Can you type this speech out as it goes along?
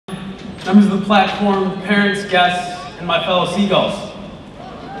members of the platform, parents, guests, and my fellow seagulls.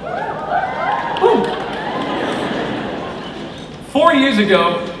 Woo. 4 years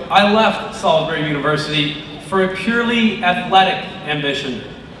ago, I left Salisbury University for a purely athletic ambition.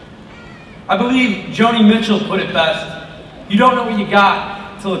 I believe Joni Mitchell put it best, you don't know what you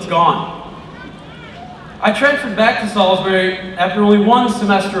got till it's gone. I transferred back to Salisbury after only one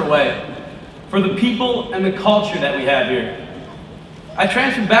semester away for the people and the culture that we have here. I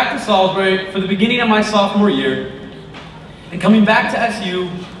transferred back to Salisbury for the beginning of my sophomore year, and coming back to SU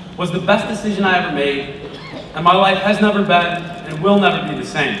was the best decision I ever made, and my life has never been and will never be the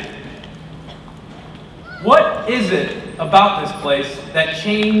same. What is it about this place that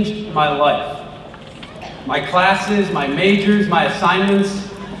changed my life? My classes, my majors, my assignments?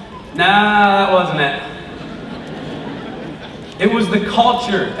 Nah, that wasn't it. It was the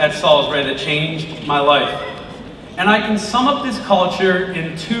culture at Salisbury that changed my life. And I can sum up this culture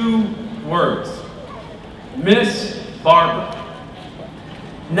in 2 words. Miss Barbara.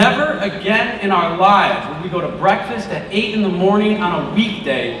 Never again in our lives will we go to breakfast at 8 in the morning on a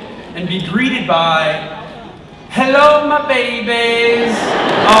weekday and be greeted by, hello, my babies.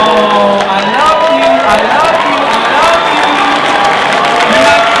 Oh, I love you, I love you, I love you. You're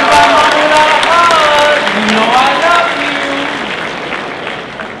not gonna buy mom without a hug. You know I love you.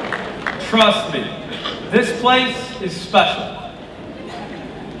 Trust me, this place is special.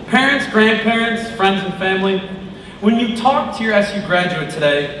 Parents, grandparents, friends, and family, when you talk to your SU graduate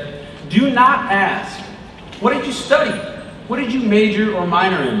today, do not ask, what did you study? What did you major or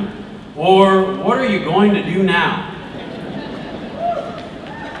minor in? Or what are you going to do now?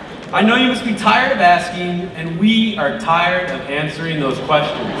 I know you must be tired of asking, and we are tired of answering those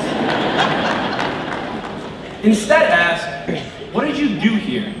questions. Instead ask, what did you do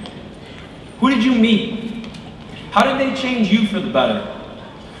here? Who did you meet? How did they change you for the better?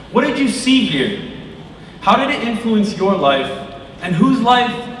 What did you see here? How did it influence your life? And whose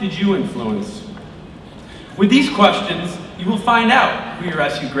life did you influence? With these questions, you will find out who your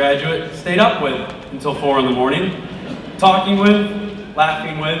SU graduate stayed up with until 4 in the morning, talking with,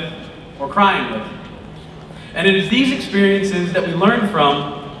 laughing with, or crying with. And it is these experiences that we learn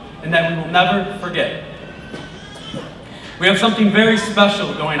from and that we will never forget. We have something very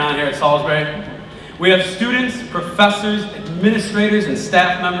special going on here at Salisbury. We have students, professors, administrators, and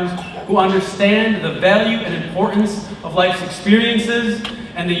staff members who understand the value and importance of life's experiences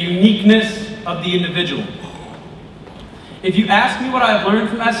and the uniqueness of the individual. If you ask me what I have learned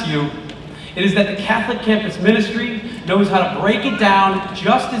from SU, it is that the Catholic Campus Ministry knows how to break it down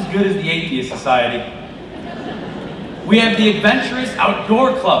just as good as the Atheist Society. We have the Adventurous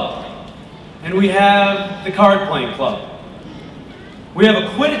Outdoor Club, and we have the Card Playing Club. We have a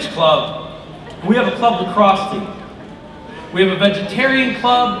Quidditch Club, and we have a club lacrosse team. We have a vegetarian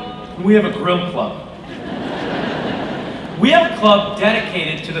club, and we have a grill club. We have a club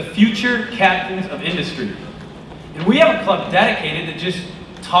dedicated to the future captains of industry. And we have a club dedicated to just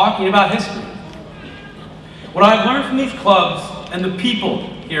talking about history. What I've learned from these clubs and the people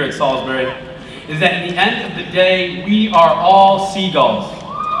here at Salisbury is that at the end of the day, we are all seagulls.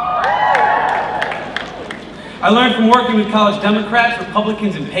 I learned from working with college Democrats,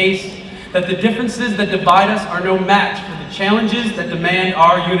 Republicans, and PACE that the differences that divide us are no match for the challenges that demand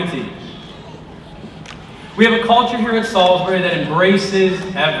our unity. We have a culture here at Salisbury that embraces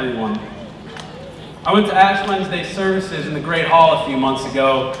everyone. I went to Ash Wednesday services in the Great Hall a few months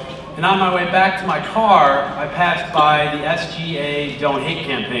ago, and on my way back to my car, I passed by the SGA Don't Hate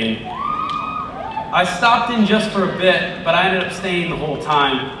campaign. I stopped in just for a bit, but I ended up staying the whole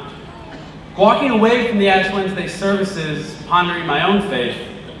time. Walking away from the Ash Wednesday services, pondering my own faith,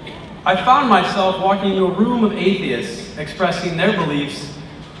 I found myself walking into a room of atheists expressing their beliefs,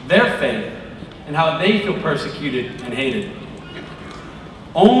 their faith, and how they feel persecuted and hated.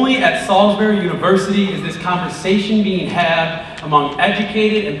 Only at Salisbury University is this conversation being had among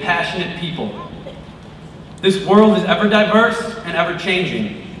educated and passionate people. This world is ever diverse and ever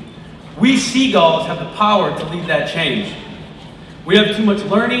changing. We seagulls have the power to lead that change. We have too much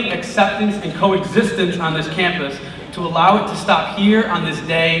learning, acceptance, and coexistence on this campus to allow it to stop here on this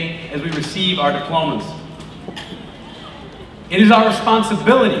day as we receive our diplomas. It is our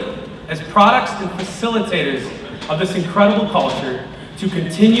responsibility as products and facilitators of this incredible culture to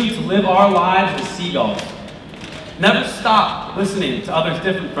continue to live our lives as seagulls. Never stop listening to others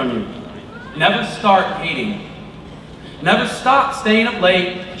different from you. Never start hating. Never stop staying up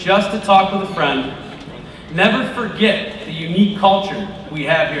late just to talk with a friend. Never forget the unique culture we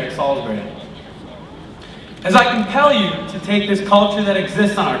have here at Salisbury. As I compel you to take this culture that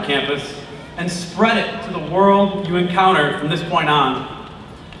exists on our campus and spread it to the world you encounter from this point on,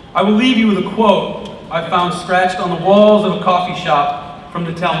 I will leave you with a quote I found scratched on the walls of a coffee shop from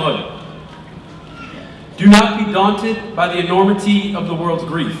the Talmud. Do not be daunted by the enormity of the world's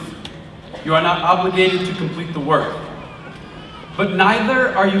grief. You are not obligated to complete the work, but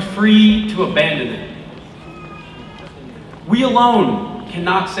neither are you free to abandon it. We alone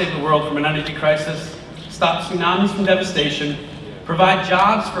cannot save the world from an energy crisis, stop tsunamis from devastation, provide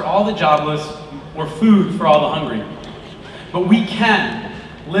jobs for all the jobless, or food for all the hungry. But we can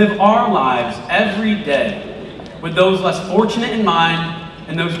live our lives every day with those less fortunate in mind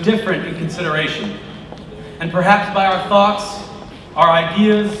and those different in consideration. And perhaps by our thoughts, our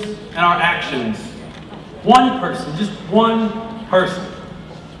ideas, and our actions, one person, just one person,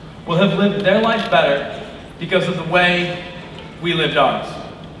 will have lived their life better because of the way we lived ours.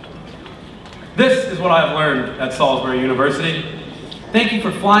 This is what I've learned at Salisbury University. Thank you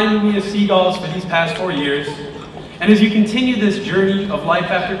for flying with me as seagulls for these past 4 years. And as you continue this journey of life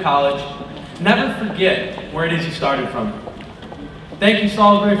after college, never forget where it is you started from. Thank you,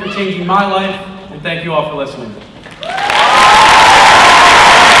 Salisbury, for changing my life, and thank you all for listening.